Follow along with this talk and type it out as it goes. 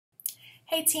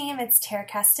Hey team, it's Tara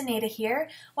Castaneda here.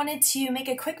 Wanted to make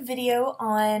a quick video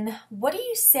on what do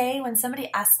you say when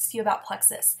somebody asks you about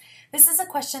Plexus? This is a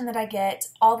question that I get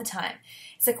all the time.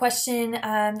 It's a question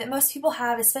that most people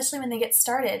have, especially when they get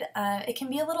started. It can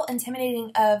be a little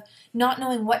intimidating of not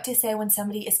knowing what to say when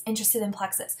somebody is interested in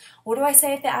Plexus. What do I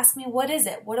say if they ask me what is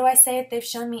it? What do I say if they've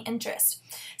shown me interest?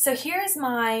 So here's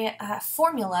my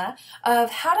formula of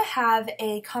how to have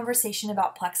a conversation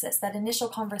about Plexus, that initial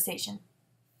conversation.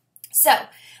 So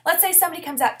let's say somebody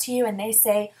comes up to you and they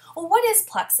say, well, what is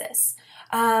Plexus?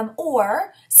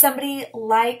 Or somebody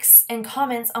likes and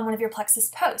comments on one of your Plexus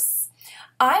posts.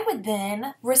 I would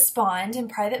then respond in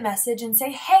private message and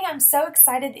say, hey, I'm so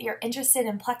excited that you're interested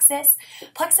in Plexus.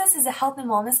 Plexus is a health and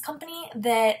wellness company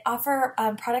that offer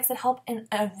products that help in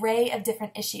an array of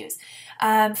different issues,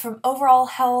 from overall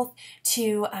health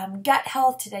to gut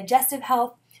health to digestive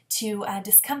health to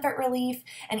discomfort relief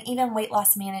and even weight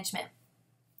loss management.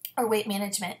 Or weight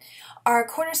management. Our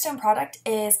cornerstone product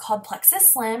is called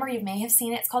Plexus Slim, or you may have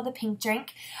seen it. It's called the pink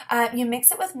drink. You mix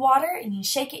it with water and you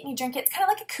shake it and you drink it. It's kind of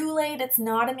like a Kool-Aid. It's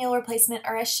not a meal replacement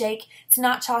or a shake. It's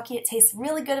not chalky. It tastes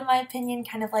really good in my opinion,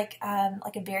 kind of like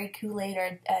a berry Kool-Aid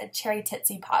or a cherry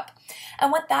Tootsie Pop.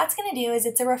 And what that's going to do is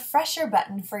it's a refresher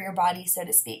button for your body, so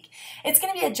to speak. It's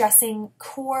going to be addressing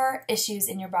core issues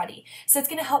in your body. So it's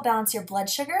going to help balance your blood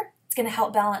sugar. It's going to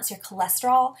help balance your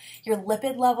cholesterol, your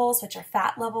lipid levels, which are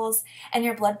fat levels, and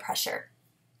your blood pressure.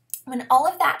 When all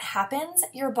of that happens,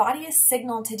 your body is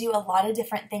signaled to do a lot of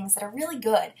different things that are really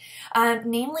good.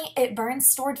 Namely, it burns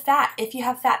stored fat if you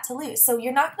have fat to lose. So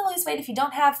you're not going to lose weight if you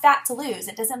don't have fat to lose.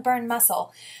 It doesn't burn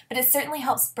muscle, but it certainly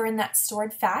helps burn that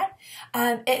stored fat.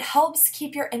 It helps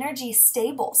keep your energy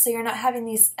stable, so you're not having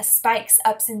these spikes,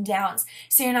 ups and downs,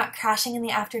 so you're not crashing in the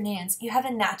afternoons. You have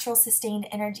a natural sustained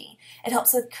energy. It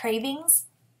helps with cravings.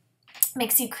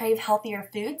 Makes you crave healthier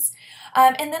foods.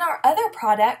 And then our other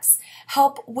products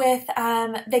help with,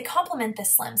 they complement the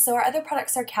Slim. So our other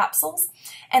products are capsules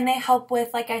and they help with,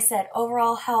 like I said,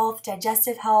 overall health,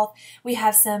 digestive health. We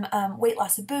have some weight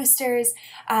loss boosters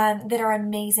that are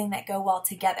amazing that go well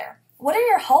together. What are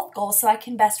your health goals so I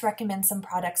can best recommend some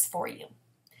products for you?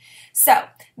 So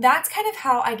that's kind of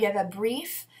how I give a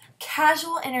brief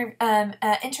casual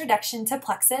introduction to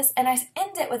Plexus, and I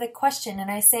end it with a question and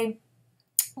I say,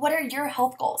 what are your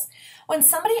health goals? When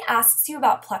somebody asks you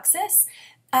about Plexus,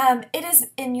 it is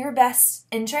in your best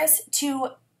interest to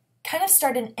kind of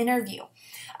start an interview.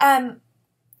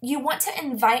 You want to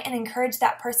invite and encourage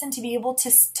that person to be able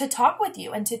to talk with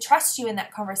you and to trust you in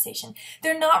that conversation.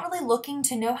 They're not really looking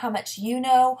to know how much you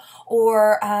know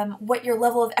or what your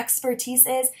level of expertise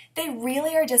is. They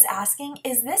really are just asking,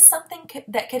 is this something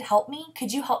that could help me?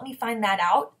 Could you help me find that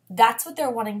out? That's what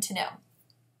they're wanting to know.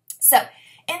 So,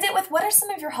 end it with what are some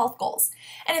of your health goals?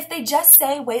 And if they just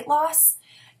say weight loss,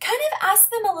 kind of ask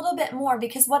them a little bit more,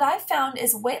 because what I've found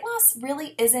is weight loss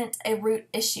really isn't a root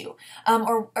issue.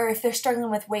 Or if they're struggling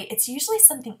with weight, it's usually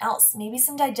something else. Maybe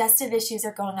some digestive issues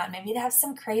are going on. Maybe they have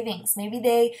some cravings. Maybe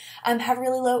they have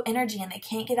really low energy and they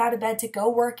can't get out of bed to go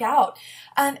work out.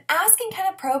 Ask and kind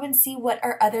of probe and see what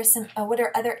are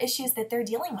other issues that they're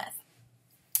dealing with.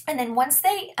 And then once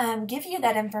they give you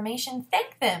that information,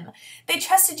 thank them. They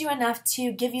trusted you enough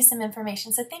to give you some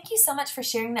information. So thank you so much for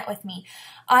sharing that with me.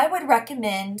 I would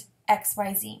recommend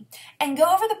XYZ. And go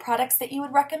over the products that you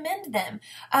would recommend them.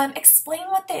 Explain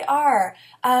what they are.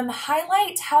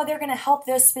 Highlight how they're going to help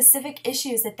those specific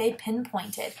issues that they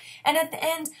pinpointed. And at the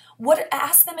end,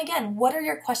 ask them again, what are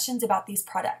your questions about these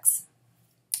products?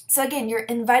 So again, you're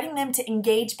inviting them to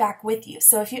engage back with you.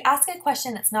 So if you ask a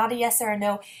question, it's not a yes or a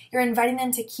no. You're inviting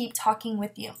them to keep talking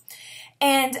with you.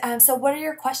 And so what are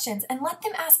your questions? And let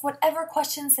them ask whatever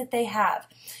questions that they have.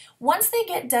 Once they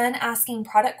get done asking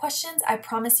product questions, I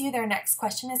promise you their next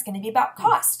question is going to be about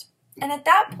cost. And at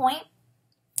that point,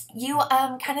 you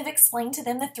kind of explain to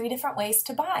them the 3 different ways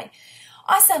to buy.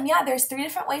 Awesome, yeah, there's 3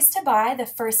 different ways to buy. The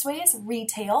first way is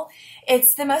retail.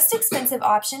 It's the most expensive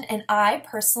option, and I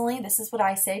personally, this is what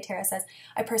I say, Tara says,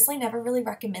 I personally never really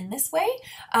recommend this way,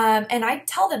 and I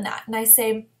tell them that, and I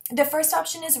say, the first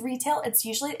option is retail.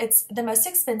 It's the most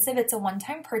expensive. It's a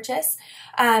one-time purchase.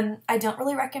 I don't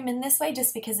really recommend this way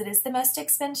just because it is the most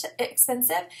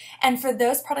expensive, and for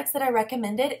those products that I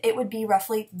recommended, it would be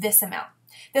roughly this amount.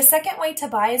 The second way to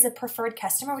buy is a preferred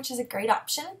customer, which is a great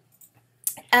option.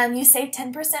 You save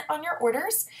 10% on your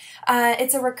orders.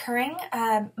 It's a recurring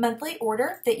monthly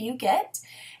order that you get.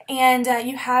 And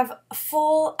you have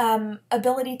full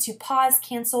ability to pause,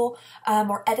 cancel,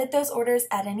 or edit those orders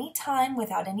at any time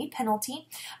without any penalty.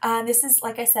 This is,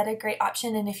 like I said, a great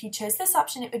option, and if you chose this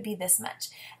option, it would be this much.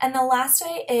 And the last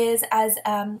way is as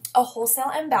a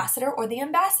wholesale ambassador or the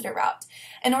ambassador route.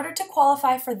 In order to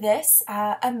qualify for this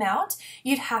amount,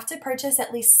 you'd have to purchase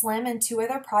at least Slim and 2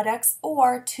 other products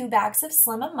or 2 bags of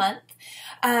Slim a month,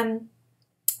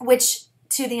 which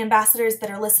to the ambassadors that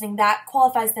are listening, that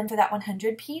qualifies them for that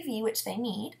 100 PV, which they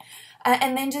need.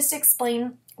 And then just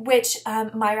explain which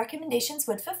my recommendations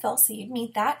would fulfill, so you'd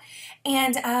meet that.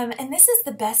 And this is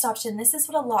the best option. This is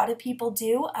what a lot of people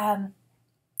do.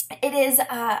 It is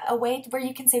a way where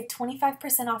you can save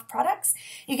 25% off products.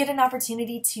 You get an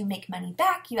opportunity to make money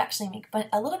back. You actually make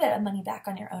a little bit of money back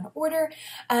on your own order.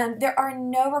 There are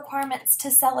no requirements to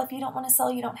sell. If you don't want to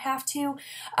sell, you don't have to.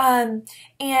 And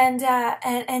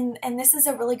this is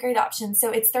a really great option.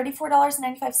 So it's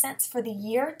 $34.95 for the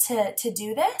year to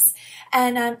do this.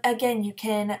 And again, you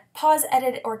can pause,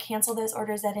 edit, or cancel those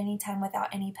orders at any time without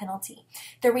any penalty.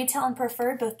 The retail and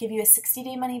preferred both give you a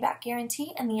 60-day money back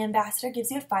guarantee, and the ambassador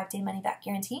gives you a 5-day money back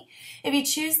guarantee. If you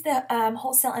choose the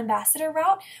wholesale ambassador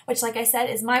route, which, like I said,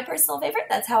 is my personal favorite,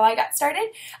 that's how I got started,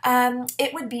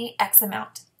 it would be X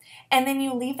amount. And then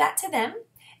you leave that to them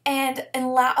and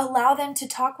allow them to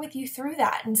talk with you through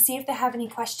that and see if they have any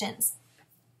questions.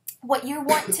 What you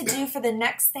want to do for the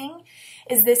next thing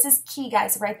is, this is key,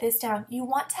 guys, write this down. You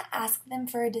want to ask them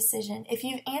for a decision. If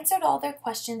you've answered all their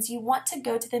questions, you want to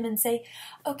go to them and say,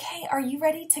 okay, are you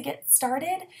ready to get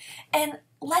started? And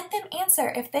let them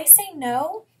answer. If they say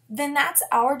no, then that's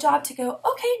our job to go,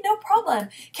 okay, no problem.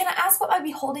 Can I ask what might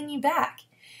be holding you back?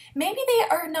 Maybe they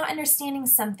are not understanding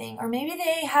something, or maybe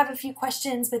they have a few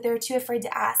questions, but they're too afraid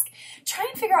to ask. Try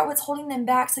and figure out what's holding them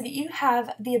back so that you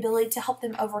have the ability to help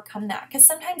them overcome that. Because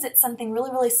sometimes it's something really,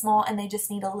 really small and they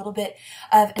just need a little bit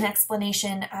of an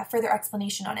explanation, further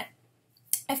explanation on it.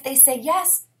 If they say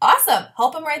yes, awesome,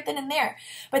 help them right then and there.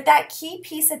 But that key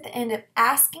piece at the end of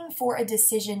asking for a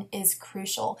decision is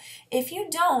crucial. If you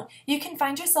don't, you can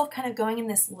find yourself kind of going in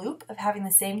this loop of having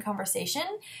the same conversation,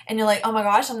 and you're like, oh my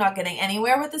gosh, I'm not getting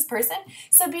anywhere with this person.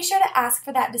 So be sure to ask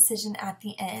for that decision at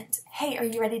the end. Hey, are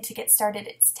you ready to get started?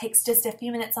 It takes just a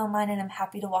few minutes online, and I'm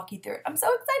happy to walk you through it. I'm so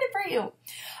excited for you.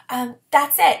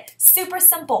 That's it. Super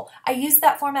simple. I use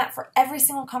that format for every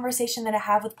single conversation that I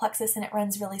have with Plexus, and it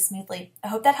runs really smoothly. I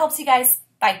hope that helps you guys.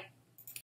 Bye.